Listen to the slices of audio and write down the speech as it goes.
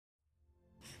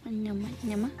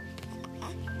Mama.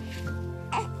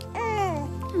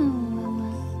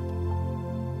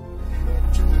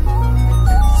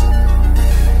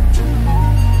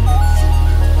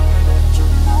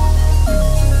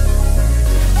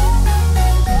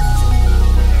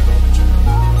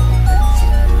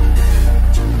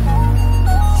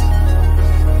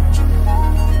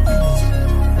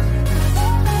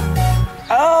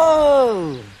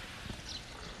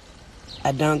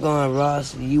 I don't go on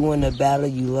Ross. You won the battle,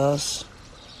 you lost.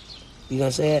 You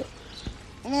gonna say it?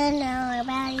 No,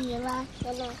 battle you lost.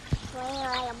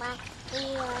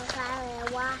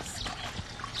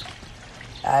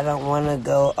 I don't want to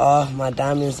go off. My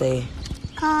diamonds say.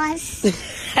 Cause.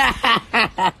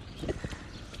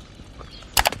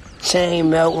 Chain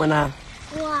melt when I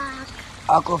Walk.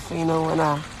 Aquafina when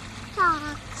I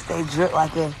Talk. stay drip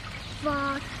like a.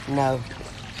 Walk. No.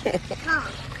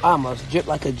 Talk. Almost drip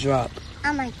like a drop.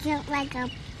 I'm gonna jump like a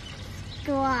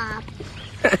drop.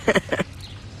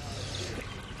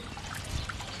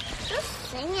 Who's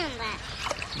singing that?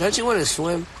 Don't you want to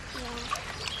swim Yeah.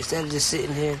 instead of just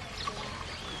sitting here?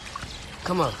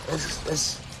 Come on,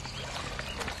 let's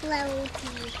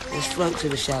float to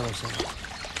the shallow side.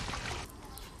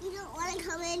 You don't want to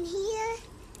come in here?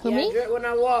 Who, me? Drip when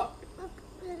I walk.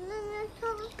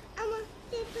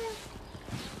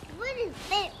 What does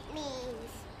bit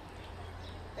means?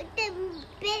 What does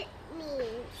bit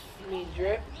means? You mean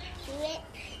drip? Drip.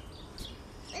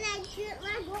 When I drip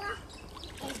my walk,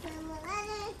 and when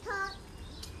I talk.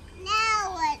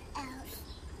 Now what else?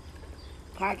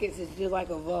 Pockets is just like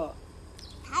a vault.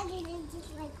 Pockets is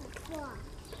just like a claw.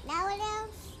 Now what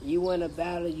else? You won a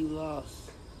battle, you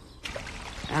lost.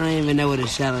 I don't even know what a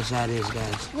shallow side is,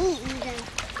 guys. Me either.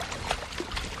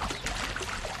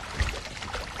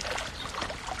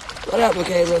 What up,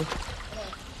 Michaela?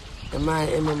 Am I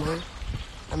in MMO?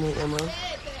 I mean, MO?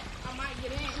 I might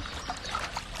get in.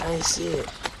 I ain't see it.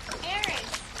 Aaron,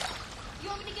 you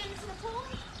want me to get into the pool?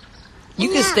 You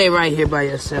can stay right here by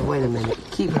yourself. Wait a minute.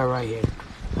 Keep her right here.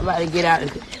 I'm about to get out.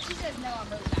 If she says no, I'm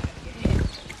really not going to get in.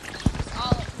 It's all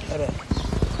up to Hold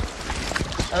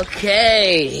up.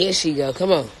 Okay, here she go.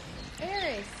 Come on.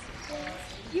 Eris,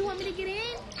 you want me to get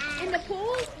in the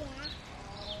pool?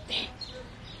 Yeah.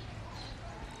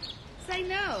 Say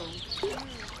no.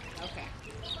 Okay.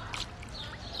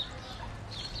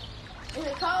 Is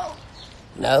it cold?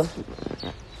 No.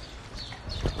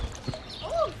 Ooh.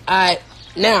 All right,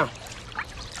 now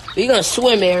we're gonna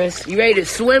swim, Eris. You ready to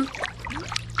swim?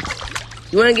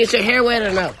 You want to get your hair wet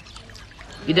or no?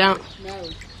 You don't? No.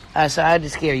 All right, so I had to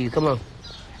scare you. Come on.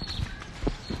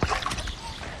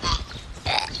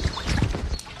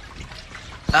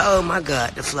 Oh my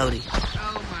God, the floaty.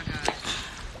 Oh my God.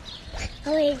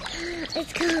 Oh wait,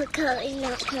 it's cold,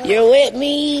 not cold. You're with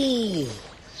me.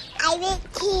 I'm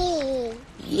with King.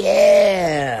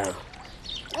 Yeah.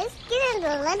 Let's get in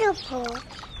the little pool.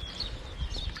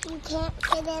 You can't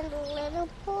get in the little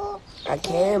pool? I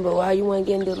can, but why you want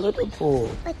to get in the little pool?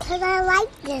 Because I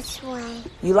like this one.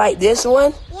 You like this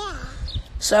one? Yeah.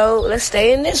 So let's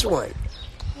stay in this one.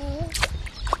 Okay.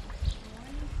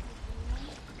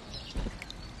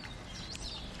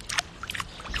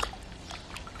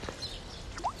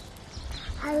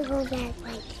 I'll go back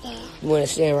like that. You want to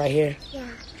stand right here? Yeah.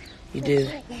 You do.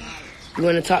 Like that. You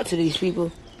want to talk to these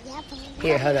people? Yep.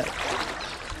 Here, hold up.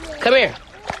 Come here.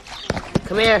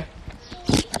 Come here.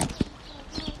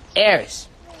 Eris.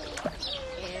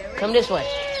 Come this way.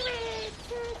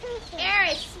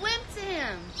 Eris, swim to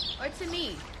him. Or to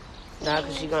me. Nah,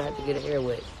 because she's going to have to get her hair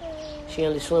wet. She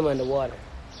only swim underwater.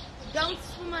 Don't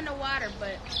swim underwater,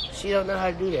 but She don't know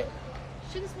how to do that.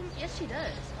 she can swim. Yes, she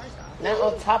does. First off. Not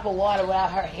on top of water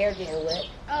without her hair getting wet.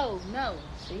 Oh, no.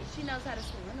 She knows how to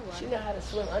swim underwater. She know how to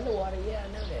swim underwater. Yeah,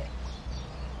 I know that.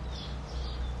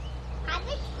 I've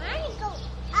been trying to go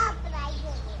up, but I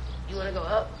didn't. You want to go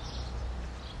up?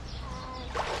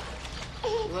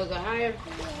 You want to go higher?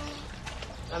 Yeah.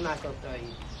 I'm not going to throw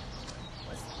you.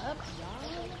 What's up,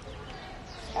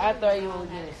 y'all? I'll throw you when we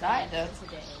get inside, though.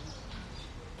 Today.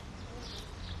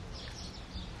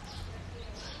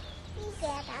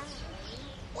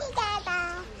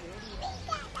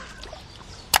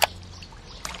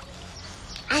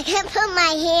 I can put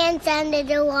my hands under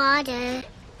the water,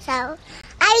 so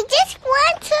I just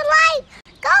want to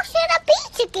go to the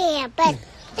beach again, but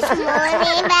it's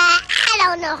morning, but I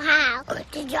don't know how.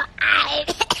 Did your eye?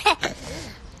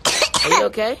 Are you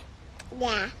okay?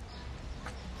 Yeah.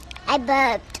 I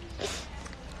burped.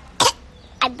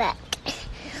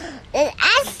 And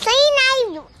I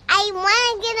seen I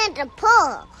want to get in the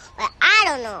pool, but I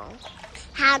don't know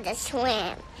how to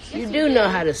swim. You do know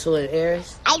how to swim,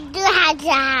 Eris. I do have to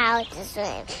how to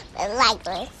swim, but like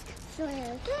this.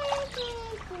 Swim.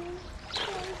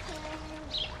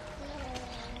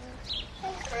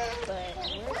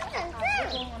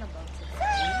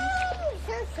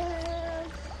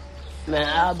 Man,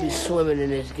 I'll be swimming in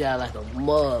this guy like a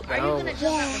mug. Are you gonna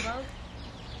jump out the boat?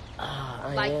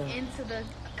 I Like am. into the?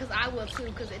 Because I will too.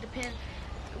 Because it depends.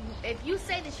 If you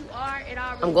say that you are, it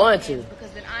already. I'm going depends, to.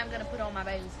 Because then I'm gonna put on my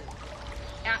bathing suit.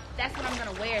 That's what I'm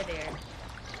gonna wear there.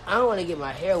 I don't want to get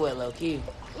my hair wet, low key.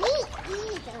 Me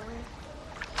either.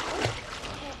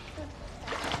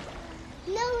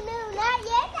 No, not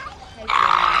yet.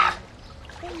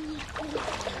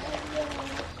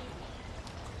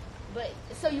 But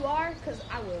so you are? Because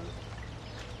I will.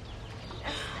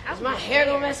 Is my hair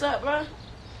gonna mess up, bro?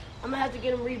 I'm gonna have to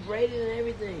get them rebraided and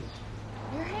everything.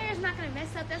 Your hair is not gonna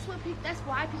mess up. That's what. That's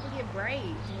why people get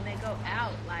braids when they go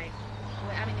out. Like,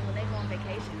 when they go on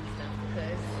vacation and stuff.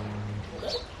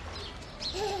 Because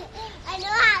I know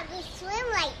how to swim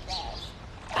like this.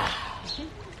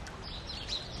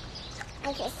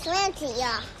 I can swim to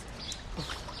y'all.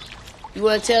 You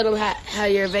wanna tell them how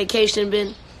your vacation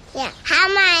been? Yeah. How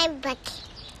my vacation?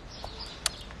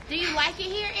 do you like it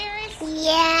here, Eris?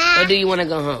 Yeah. Or do you wanna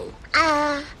go home?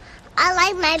 I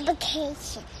like my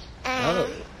vacation.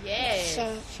 Yes.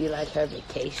 Sure. She like her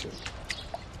vacation.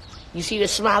 You see the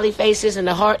smiley faces and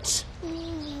the hearts?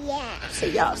 Yeah. So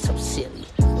y'all so silly.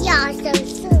 Y'all so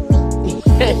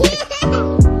silly.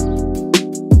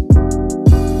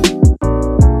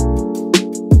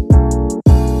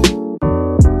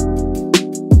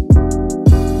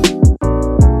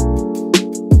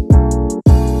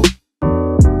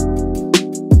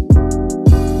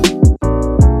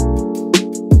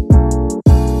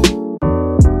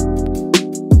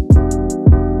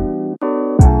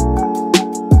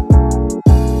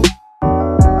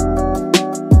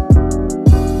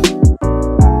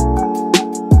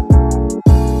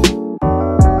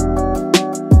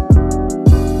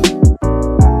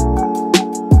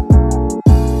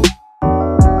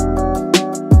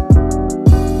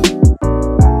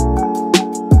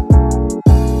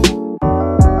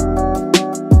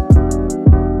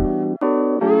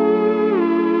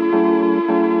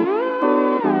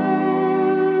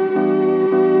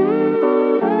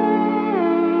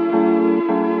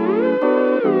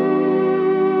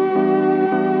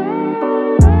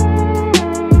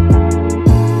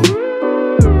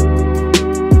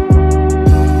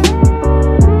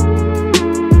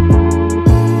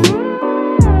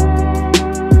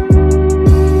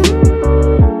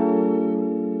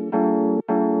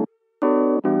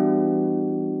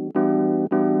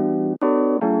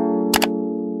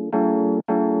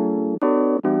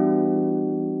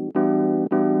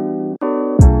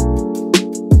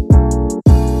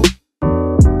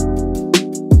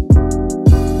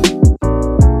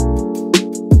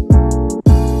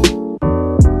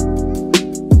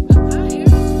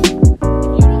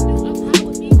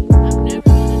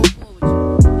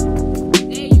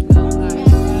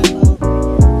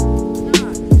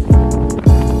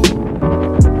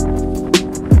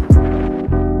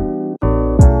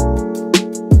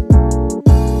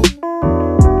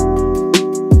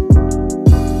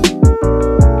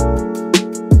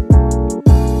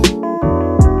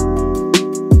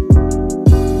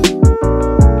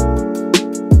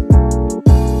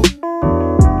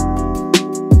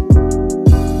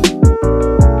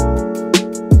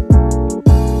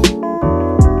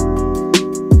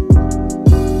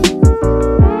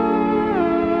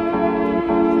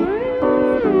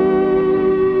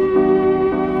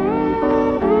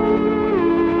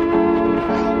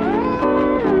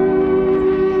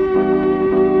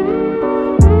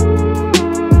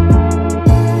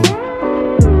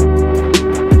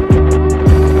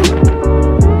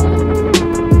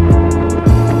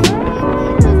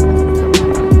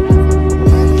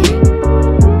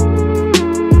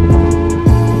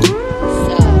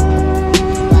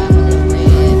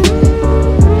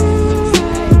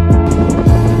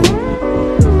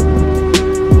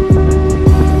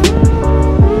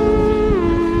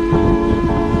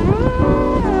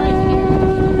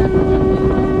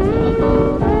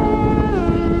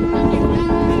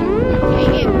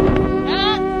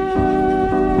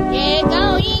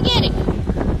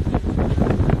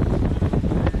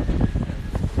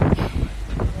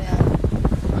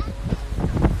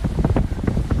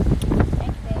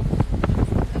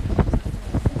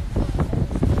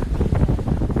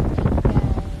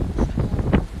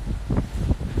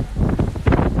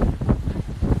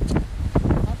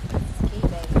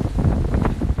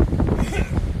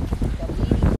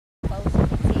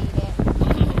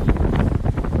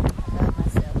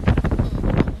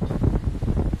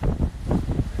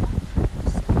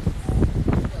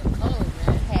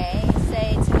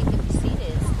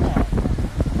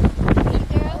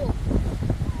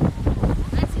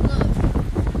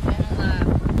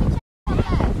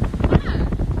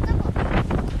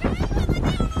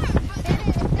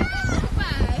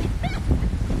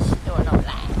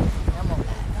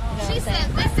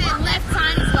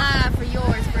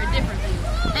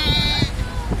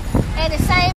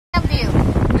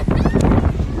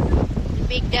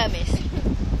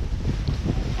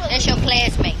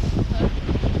 classmate.